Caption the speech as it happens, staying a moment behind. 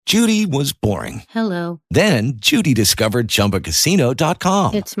Judy was boring. Hello. Then Judy discovered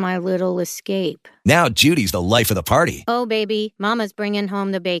ChumbaCasino.com. It's my little escape. Now Judy's the life of the party. Oh, baby, mama's bringing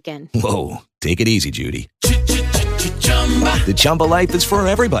home the bacon. Whoa, take it easy, Judy. The Chumba life is for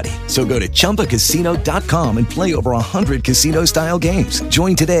everybody. So go to ChumbaCasino.com and play over 100 casino-style games.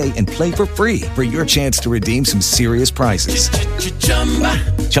 Join today and play for free for your chance to redeem some serious prizes.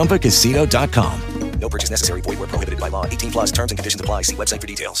 ChumbaCasino.com. No purchase necessary. Void where prohibited by law. 18 plus terms and conditions apply. See website for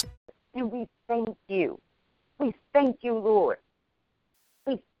details. And we thank you. We thank you, Lord.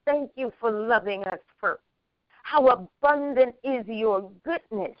 We thank you for loving us first. How abundant is your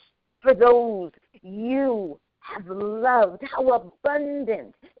goodness for those you have loved. How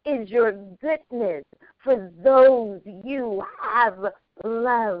abundant is your goodness for those you have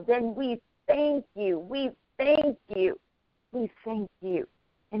loved. And we thank you. We thank you. We thank you.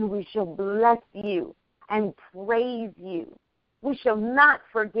 And we shall bless you and praise you. We shall not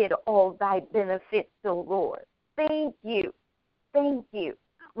forget all thy benefits, O Lord. Thank you. Thank you.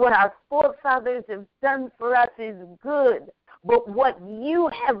 What our forefathers have done for us is good, but what you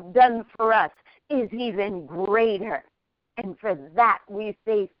have done for us is even greater. And for that we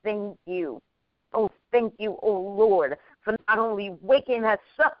say thank you. Oh, thank you, oh Lord, for not only waking us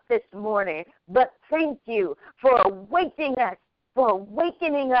up this morning, but thank you for awakening us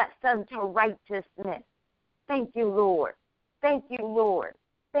unto righteousness. Thank you, Lord. Thank you, Lord.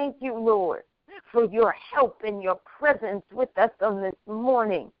 Thank you, Lord, for your help and your presence with us on this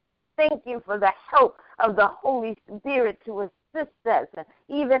morning. Thank you for the help of the Holy Spirit to assist us,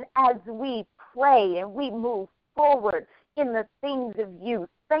 even as we pray and we move forward in the things of you.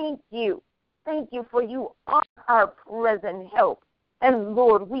 Thank you. Thank you, for you are our present help. And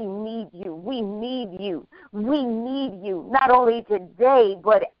Lord, we need you. We need you. We need you, not only today,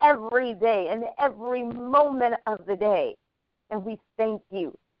 but every day and every moment of the day. And we thank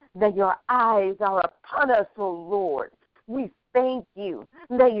you that your eyes are upon us, O Lord. We thank you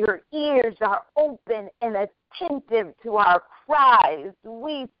that your ears are open and attentive to our cries.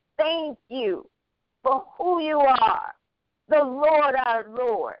 We thank you for who you are, the Lord our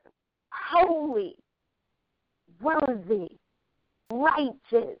Lord, holy, worthy,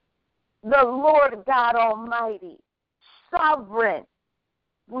 righteous, the Lord God Almighty, sovereign.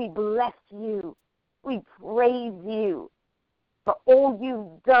 We bless you. We praise you for all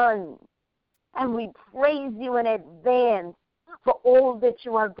you've done. And we praise you in advance for all that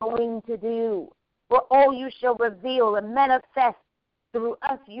you are going to do, for all you shall reveal and manifest through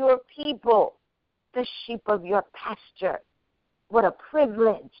us, your people, the sheep of your pasture. What a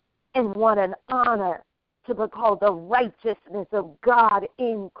privilege and what an honor to be called the righteousness of God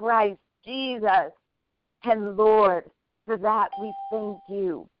in Christ Jesus. And Lord, for that we thank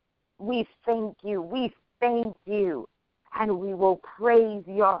you. We thank you. We thank you. And we will praise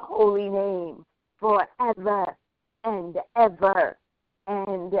your holy name forever and ever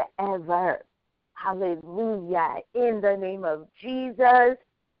and ever. Hallelujah. In the name of Jesus,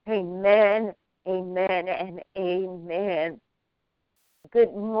 amen, amen, and amen.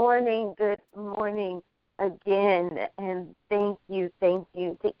 Good morning again, and thank you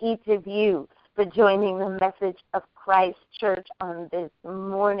to each of you for joining the Message of Christ Church on this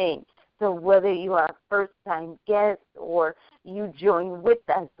morning. So whether you are a first-time guest or you join with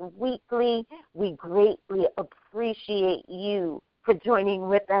us weekly, we greatly appreciate you for joining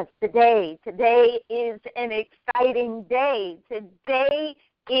with us today. Today is an exciting day. Today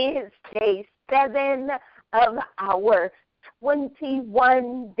is day 7 of our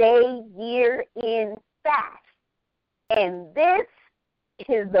 21-day year in fast. And this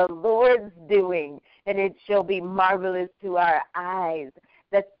is the Lord's doing, and it shall be marvelous to our eyes.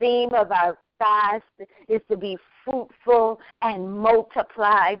 The theme of our fast is to be fruitful and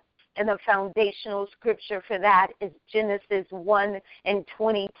multiply. And the foundational scripture for that is Genesis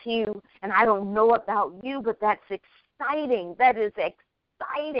 1:22. And I don't know about you, but that's exciting. That is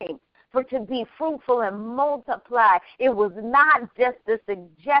exciting. For to be fruitful and multiply. It was not just a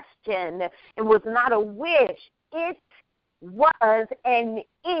suggestion. It was not a wish. It was and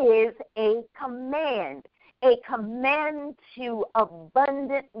is a command to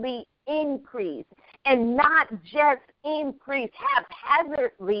abundantly increase, and not just increase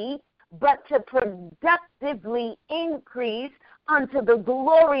haphazardly, but to productively increase unto the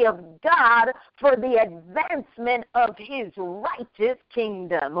glory of God for the advancement of his righteous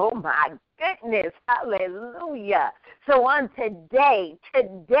kingdom. Oh my goodness, hallelujah. So on today,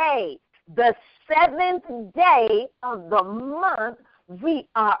 the 7th day of the month, we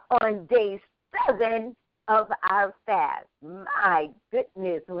are on day 7 of our fast. My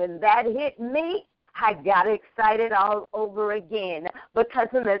goodness, when that hit me, I got excited all over again because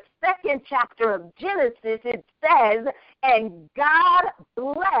in the second chapter of Genesis it says, and God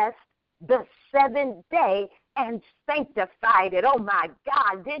blessed the seventh day and sanctified it. Oh, my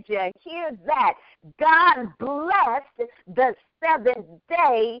God, did you hear that? God blessed the seventh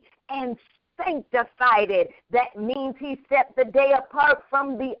day and sanctified it. That means he set the day apart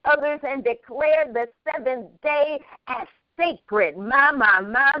from the others and declared the seventh day as sacred. My,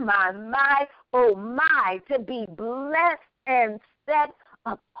 oh my, to be blessed and set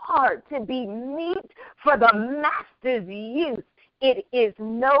apart, to be meet for the master's use. It is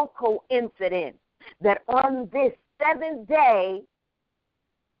no coincidence that on this seventh day,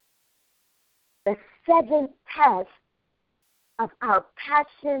 the seventh test of our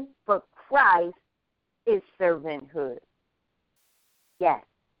passion for Christ is servanthood. Yes,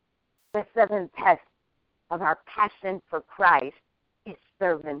 the seventh test of our passion for Christ is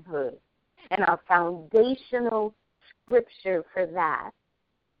servanthood. And our foundational scripture for that,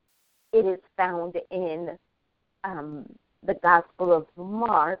 it is found in the Gospel of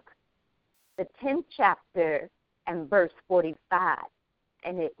Mark, the 10th chapter and verse 45.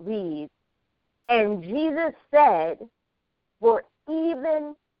 And it reads, and Jesus said, for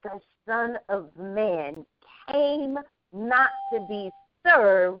even the Son of Man came not to be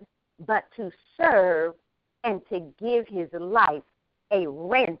served, but to serve and to give his life a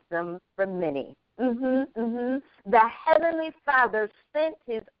ransom for many. The Heavenly Father sent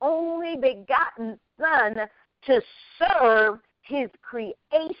his only begotten Son to serve his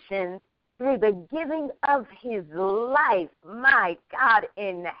creation through the giving of his life, my God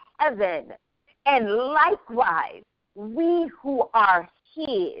in heaven. And likewise, we who are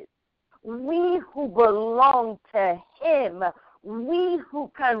his, we who belong to him, we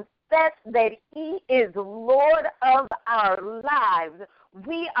who confess that he is Lord of our lives,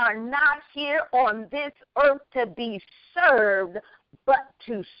 we are not here on this earth to be served, but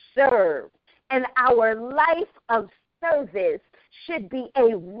to serve. And our life of service should be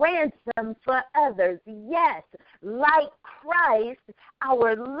a ransom for others. Yes, like Christ,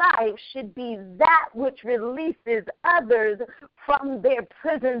 our life should be that which releases others from their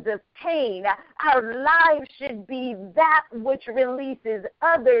prisons of pain. Our lives should be that which releases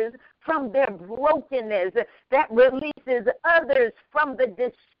others from their brokenness, that releases others from the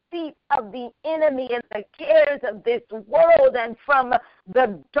deceit of the enemy and the cares of this world and from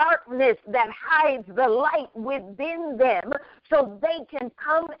the darkness that hides the light within them, so they can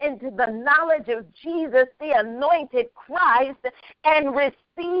come into the knowledge of Jesus, the anointed Christ, and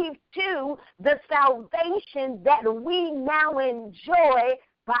receive too the salvation that we now enjoy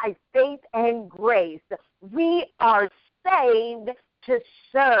by faith and grace. We are saved to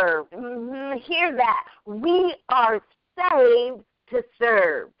serve. Hear that. We are saved to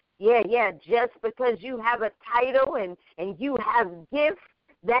serve. Yeah, just because you have a title and you have gifts,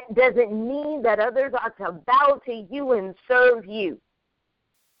 that doesn't mean that others are to bow to you and serve you.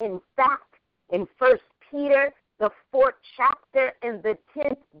 In fact, in 1 Peter, the 4th chapter and the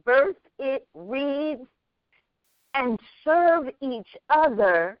 10th verse, it reads, and serve each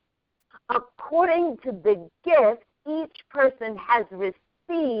other according to the gift each person has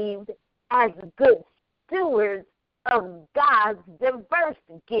received as good stewards of God's diverse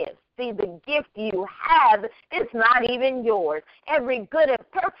gifts. See, the gift you have is not even yours. Every good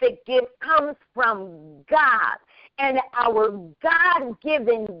and perfect gift comes from God. And our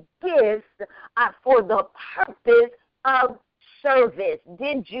God-given gifts are for the purpose of service.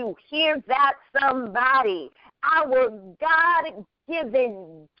 Did you hear that, somebody? Our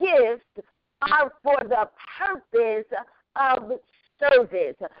God-given gifts are for the purpose of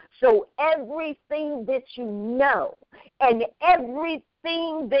service. So everything that you know and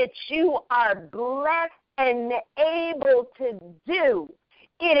everything that you are blessed and able to do,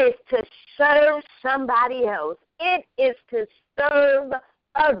 it is to serve somebody else. It is to serve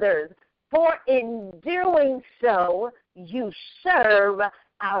others. For in doing so, you serve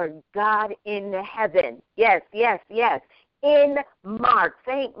our God in heaven. Yes. In Mark,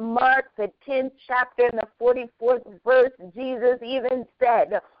 St. Mark, the 10th chapter and the 44th verse, Jesus even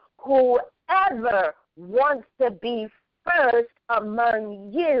said, whoever wants to be first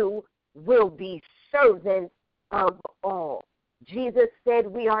among you will be servant of all. Jesus said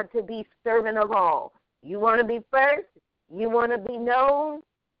we are to be servant of all. You want to be first? You want to be known?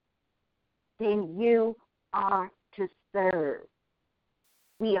 Then you are to serve.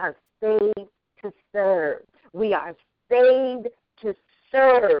 We are saved to serve. We are saved to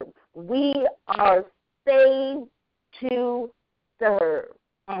serve. We are saved to serve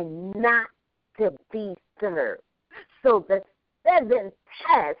and not to be served. So the seventh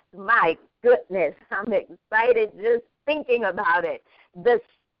test, my goodness, I'm excited just thinking about it. The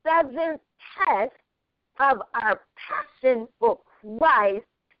seventh test of our passion for Christ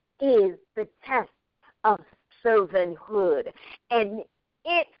is the test of servanthood. And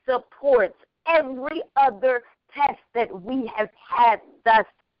it supports every other test that we have had thus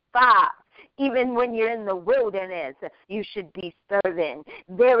far. Even when you're in the wilderness, you should be serving.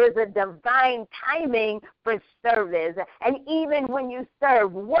 There is a divine timing for service. And even when you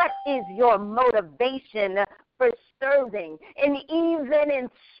serve, what is your motivation for serving? And even in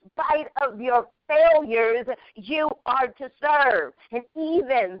spite of your failures, you are to serve. And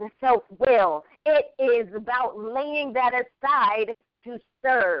even the self-will, it is about laying that aside to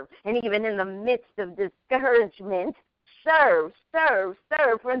serve. And even in the midst of discouragement, serve.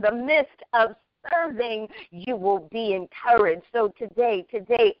 For in the midst of serving, you will be encouraged. So today,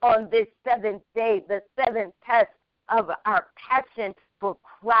 on this seventh day, the seventh test of our passion for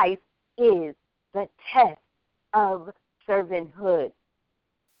Christ is the test of servanthood.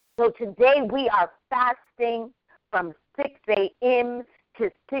 So today we are fasting from 6 a.m.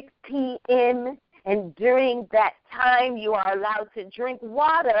 to 6 p.m., and during that time you are allowed to drink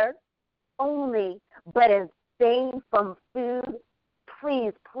water only, but abstain from food.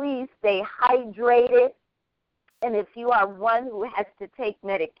 Please stay hydrated. And if you are one who has to take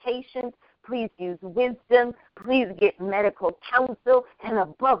medications, please use wisdom. Please get medical counsel. And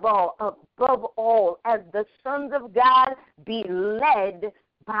above all, as the sons of God, be led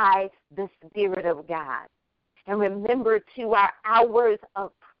by the Spirit of God. And remember, too, our hours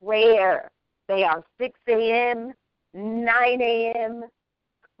of prayer. They are 6 a.m., 9 a.m.,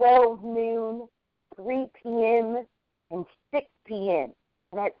 12 noon, 3 p.m., and 6 p.m.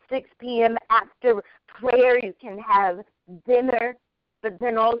 And at 6 p.m. after prayer, you can have dinner, but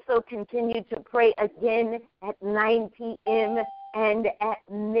then also continue to pray again at 9 p.m. and at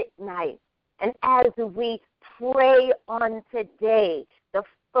midnight. And as we pray on today, the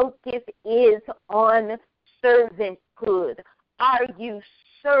focus is on servanthood. Are you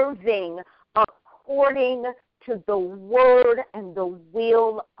serving according to the word and the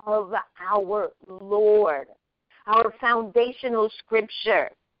will of our Lord? Our foundational scripture,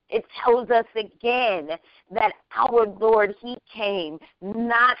 it tells us again that our Lord, he came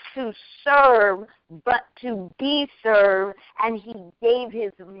not to serve, but to be served, and he gave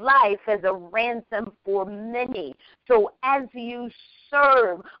his life as a ransom for many. So as you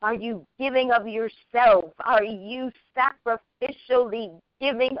serve, are you giving of yourself? Are you sacrificially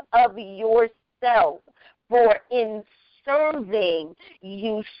giving of yourself? For in serving,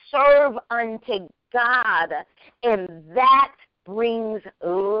 you serve unto God, and that brings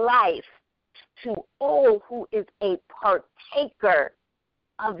life to all who is a partaker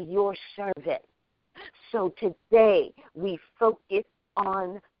of your service. So today we focus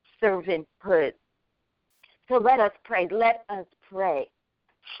on servanthood. So let us pray.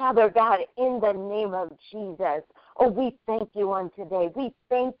 Father God, in the name of Jesus, we thank you on today. We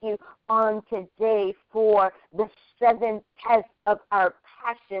thank you on today for the seventh test of our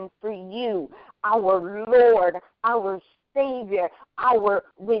passion for you, our Lord, our Savior, our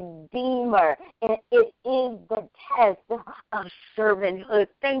Redeemer. And it is the test of servanthood.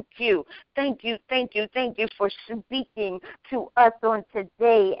 Thank you for speaking to us on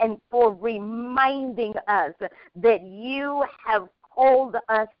today and for reminding us that you have called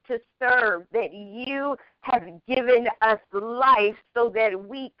us to serve, that you have given us life so that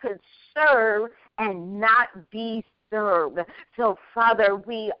we could serve and not be served. So, Father,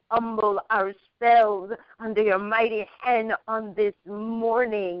 we humble ourselves under your mighty hand on this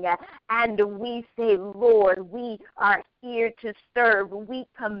morning, and we say, Lord, we are here to serve. We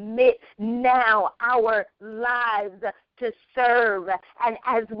commit now our lives to serve, and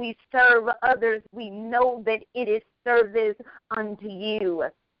as we serve others, we know that it is service unto you.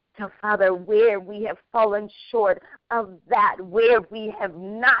 So, Father, where we have fallen short of that, where we have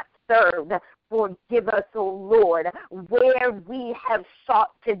not served, forgive us, O Lord. Where we have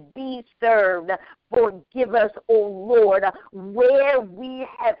sought to be served, forgive us, O Lord. Where we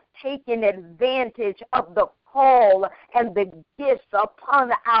have taken advantage of the call and the gifts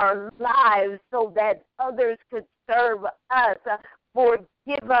upon our lives so that others could serve us,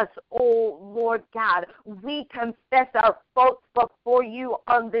 forgive us, O Lord God. We confess our faults before you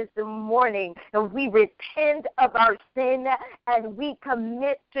on this morning, and we repent of our sin, and we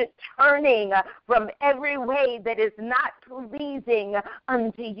commit to turning from every way that is not pleasing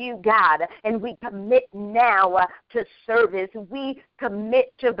unto you, God. And we commit now to service. We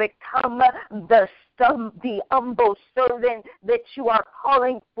commit to become the humble servant that you are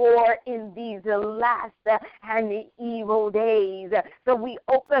calling for in these last and evil days. So we we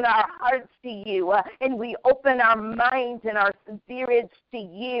open our hearts to you, and we open our minds and our spirits to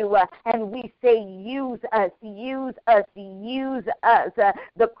you, and we say, use us, use us, use us.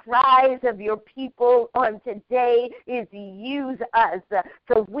 The cries of your people on today is use us.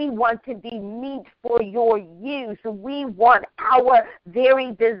 So we want to be meat for your use. We want our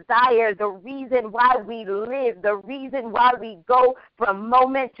very desire, the reason why we live, the reason why we go from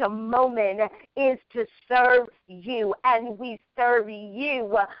moment to moment is to serve you, and we serve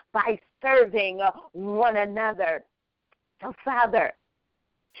you by serving one another. So, Father,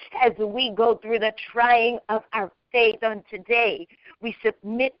 as we go through the trying of our faith on today, we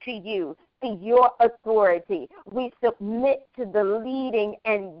submit to you, to your authority. We submit to the leading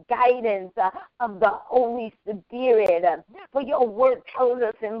and guidance of the Holy Spirit. For your word tells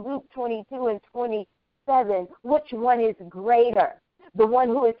us in Luke 22 and 27, which one is greater? The one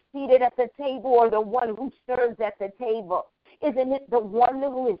who is seated at the table or the one who serves at the table? Isn't it the one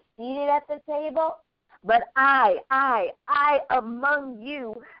who is seated at the table? But I among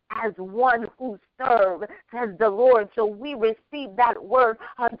you as one who serves, says the Lord. So we receive that word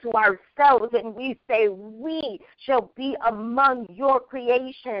unto ourselves, and we say we shall be among your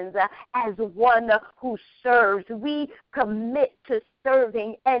creations as one who serves. We commit to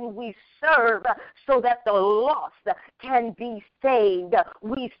serving, and we serve so that the lost can be saved.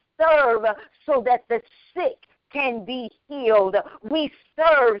 We serve so that the sick can be healed. We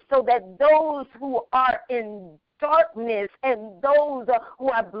serve so that those who are in darkness and those who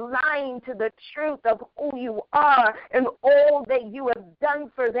are blind to the truth of who you are and all that you have done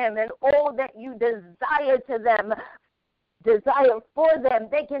for them and all that you desire for them,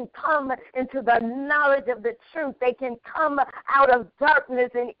 they can come into the knowledge of the truth. They can come out of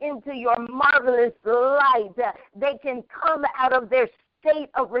darkness and into your marvelous light. They can come out of their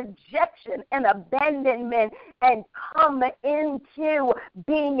state of rejection and abandonment and come into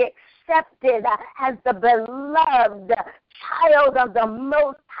being accepted as the beloved child of the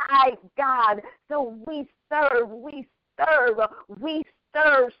Most High God. So we serve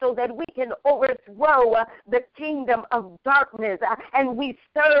so that we can overthrow the kingdom of darkness, and we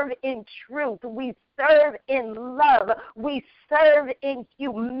serve in truth, we serve in love, we serve in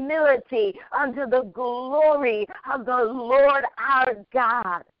humility unto the glory of the Lord our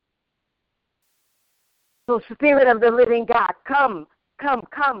God. So Spirit of the living God, come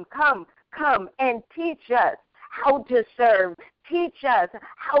and teach us how to serve. Teach us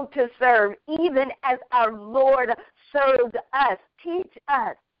how to serve, even as our Lord served us. Teach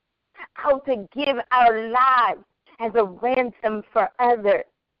us how to give our lives as a ransom for others.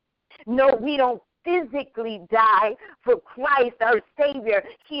 No, we don't physically die for Christ our Savior.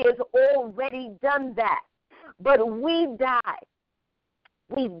 He has already done that. But we die.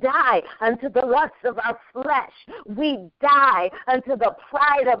 We die unto the lusts of our flesh. We die unto the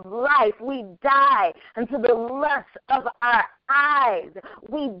pride of life. We die unto the lust of our eyes.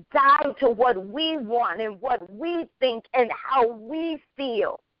 We die to what we want and what we think and how we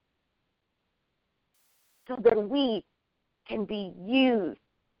feel, so that we can be used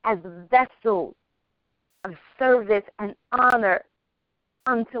as vessels of service and honor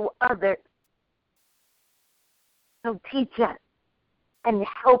unto others. So teach us and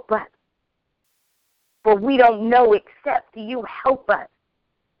help us, for we don't know except you help us.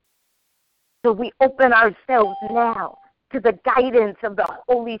 So we open ourselves now to the guidance of the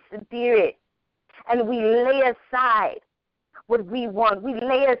Holy Spirit, and we lay aside what we want. We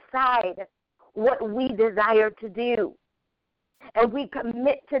lay aside what we desire to do, and we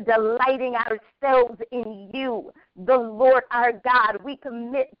commit to delighting ourselves in you, the Lord our God. We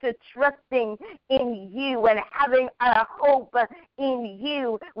commit to trusting in you and having our hope in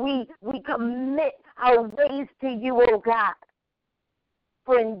you. We commit our ways to you, O God.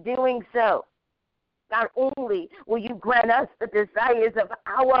 For in doing so, not only will you grant us the desires of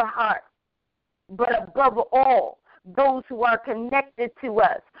our heart, but above all, those who are connected to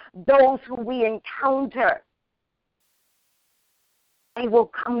us, those who we encounter, they will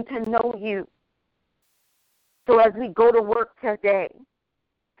come to know you. So as we go to work today,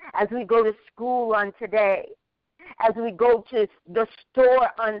 as we go to school on today, as we go to the store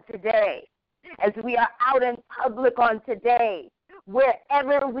on today, as we are out in public on today,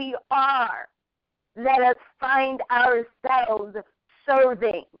 wherever we are, let us find ourselves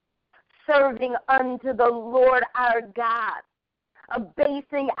serving unto the Lord our God,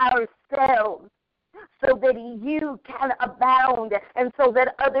 abasing ourselves, so that you can abound and so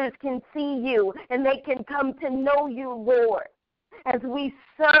that others can see you and they can come to know you, Lord. As we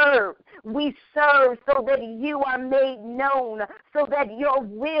serve so that you are made known, so that your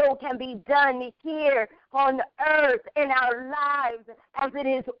will can be done here on earth in our lives as it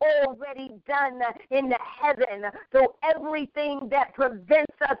is already done in heaven. So everything that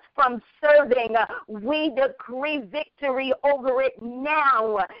prevents us from serving, we decree victory over it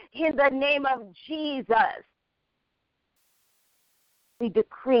now in the name of Jesus. We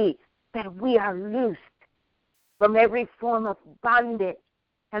decree that we are loosed from every form of bondage,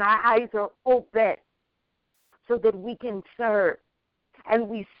 and our eyes are open so that we can serve. And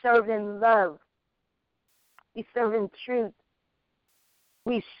we serve in love. We serve in truth.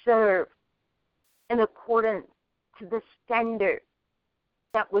 We serve in accordance to the standard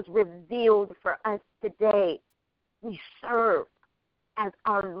that was revealed for us today. We serve as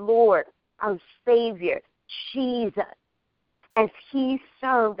our Lord, our Savior, Jesus. As He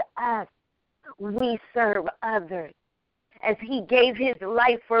served us, we serve others. As He gave His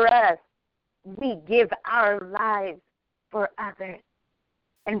life for us, we give our lives for others.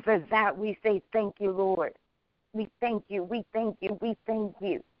 And for that we say, thank you, Lord. We thank you, we thank you, we thank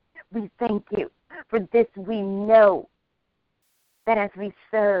you. We thank you. For this we know that as we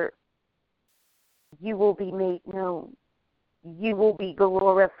serve, you will be made known. You will be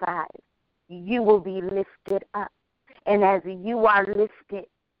glorified. You will be lifted up. And as you are lifted,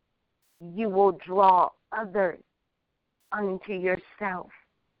 you will draw others unto yourself.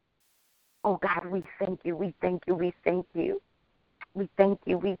 Oh God, we thank you, we thank you, we thank you. We thank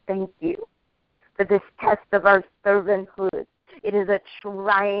you, we thank you for this test of our servanthood. It is a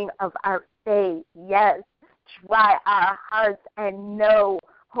trying of our faith. Yes, try our hearts and know,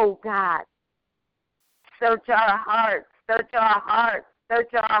 oh God. Search our hearts, search our hearts,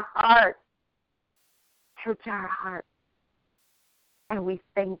 search our hearts. Search our hearts. And we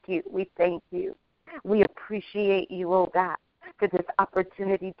thank you, we thank you. We appreciate you, oh God, for this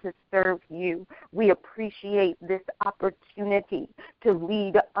opportunity to serve you. We appreciate this opportunity to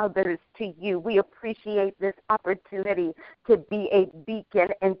lead others to you. We appreciate this opportunity to be a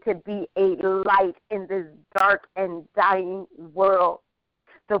beacon and to be a light in this dark and dying world.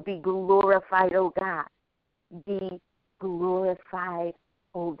 So be glorified, oh God. Be glorified,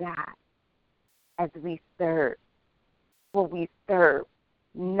 oh God, as we serve. For we serve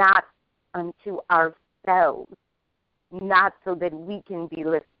not unto ourselves, not so that we can be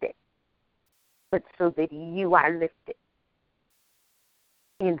lifted, but so that you are lifted.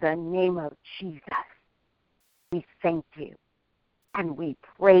 In the name of Jesus, we thank you and we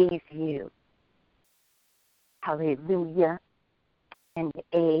praise you. Hallelujah and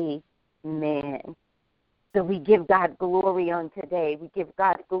amen. So we give God glory on today. We give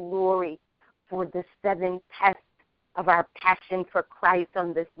God glory for the 7 tests of our passion for Christ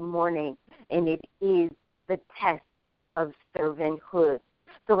on this morning, and it is the test of servanthood.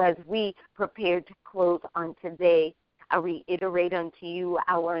 So as we prepare to close on today, I reiterate unto you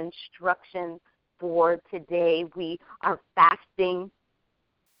our instructions for today. We are fasting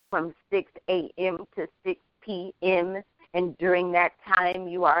from 6 a.m. to 6 p.m., and during that time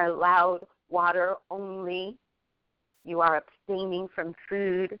you are allowed water only. You are abstaining from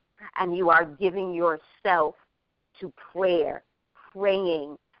food, and you are giving yourself to prayer,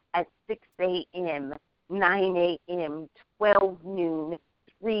 praying at 6 a.m., 9 a.m., 12 noon,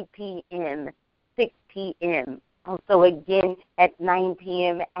 3 p.m., 6 p.m., also again at 9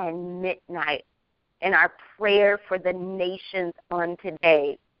 p.m. and midnight. And our prayer for the nations on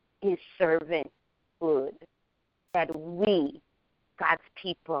today is servanthood, that we, God's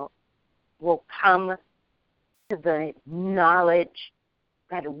people, will come to the knowledge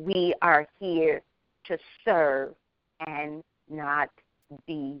that we are here to serve and not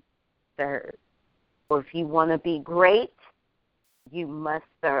be served. Or if you want to be great, you must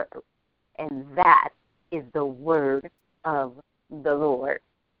serve. And that is the word of the Lord.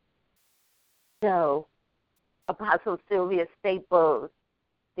 So, Apostle Sylvia Staples,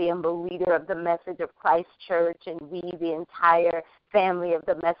 the humble leader of the Message of Christ Church, and we, the entire family of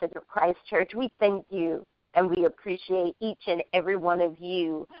the Message of Christ Church, we thank you. And we appreciate each and every one of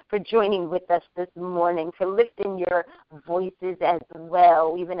you for joining with us this morning, for lifting your voices as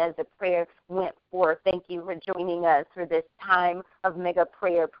well, even as the prayer went forth. Thank you for joining us for this time of mega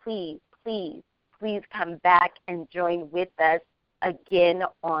prayer. Please, please, please come back and join with us again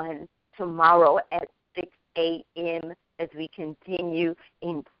on tomorrow at 6 a.m. as we continue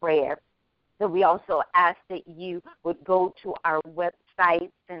in prayer. So we also ask that you would go to our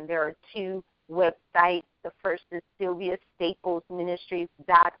websites, and there are 2 websites. The first is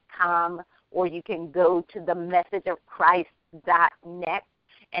SylviaStaplesMinistries.com, or you can go to themessageofchrist.net,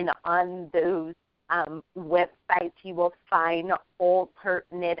 and on those websites, you will find all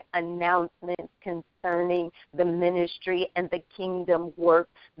pertinent announcements concerning the ministry and the kingdom work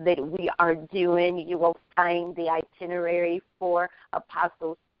that we are doing. You will find the itinerary for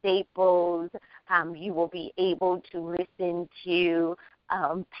Apostle Staples. You will be able to listen to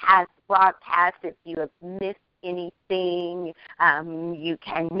past broadcasts if you have missed anything. You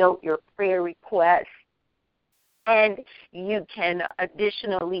can note your prayer requests. And you can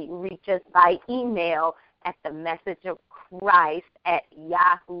additionally reach us by email at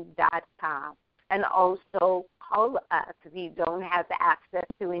themessageofchrist@yahoo.com. And also call us if you don't have access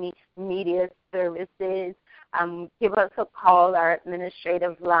to any media services. Give us a call. Our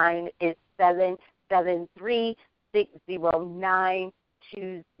administrative line is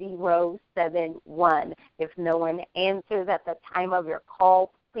 773-609-2071. If no one answers at the time of your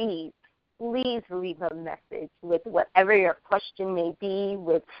call, please leave a message with whatever your question may be,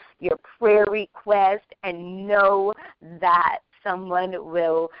 with your prayer request, and know that someone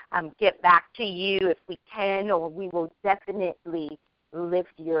will get back to you if we can, or we will definitely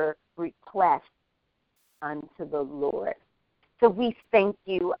lift your request unto the Lord. So we thank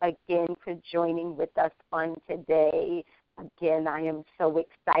you again for joining with us on today. Again, I am so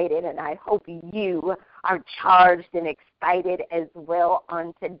excited, and I hope you are charged and excited as well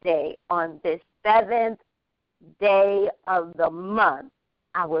on today, on this 7th day of the month.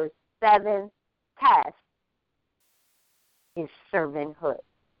 Our 7th test is servanthood,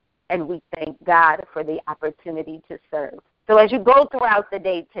 and we thank God for the opportunity to serve. So as you go throughout the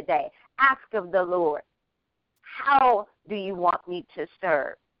day today, ask of the Lord, how do you want me to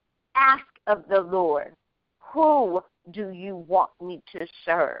serve? Ask of the Lord, who do you want me to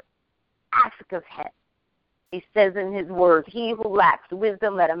serve? Ask of him. He says in his word, he who lacks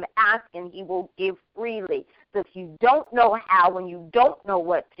wisdom, let him ask, and he will give freely. So if you don't know how and you don't know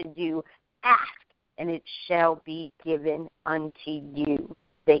what to do, ask, and it shall be given unto you,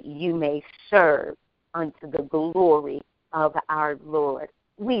 that you may serve unto the glory of our Lord.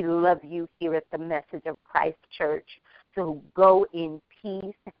 We love you here at the Message of Christ Church. So go in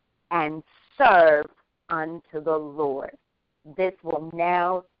peace and serve unto the Lord. This will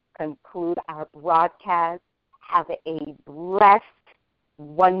now conclude our broadcast. Have a blessed,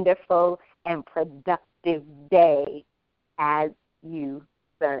 wonderful, and productive day as you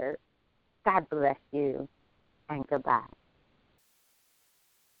serve. God bless you, and goodbye.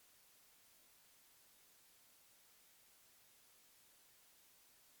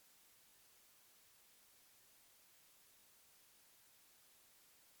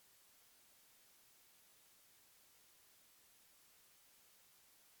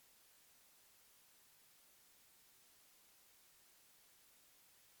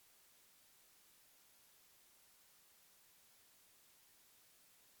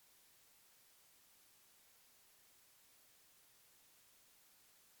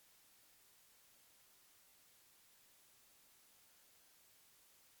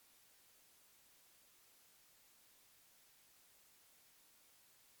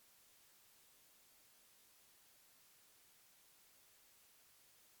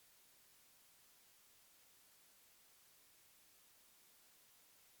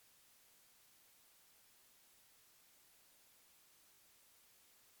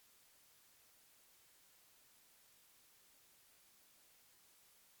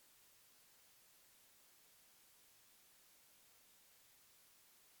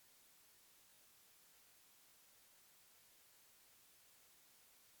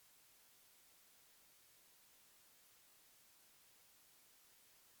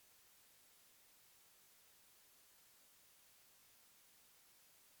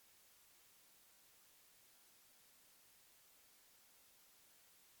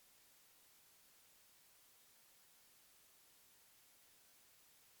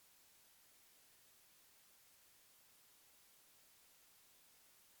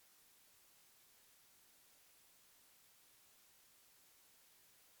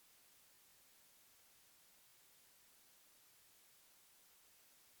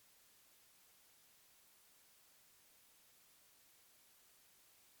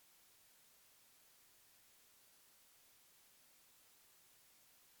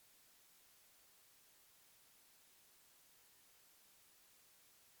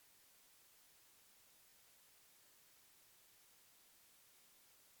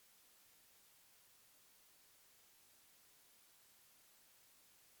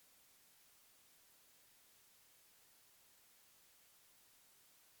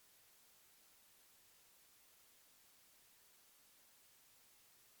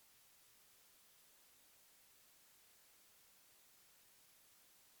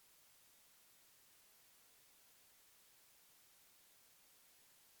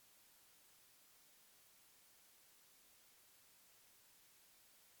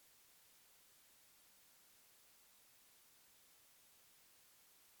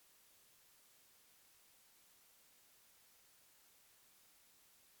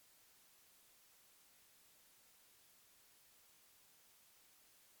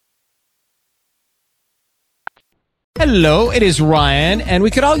 Hello, it is Ryan, and we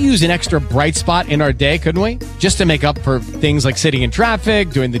could all use an extra bright spot in our day, couldn't we? Just to make up for things like sitting in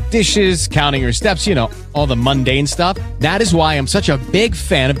traffic, doing the dishes, counting your steps, you know, all the mundane stuff. That is why I'm such a big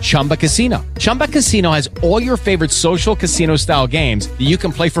fan of Chumba Casino. Chumba Casino has all your favorite social casino-style games that you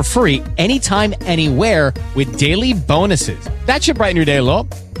can play for free anytime, anywhere with daily bonuses. That should brighten your day a little.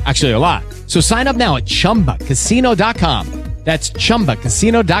 Actually, a lot. So sign up now at ChumbaCasino.com. That's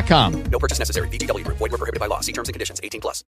ChumbaCasino.com. No purchase necessary. VGW Group. Void where prohibited by law. See terms and conditions. 18+.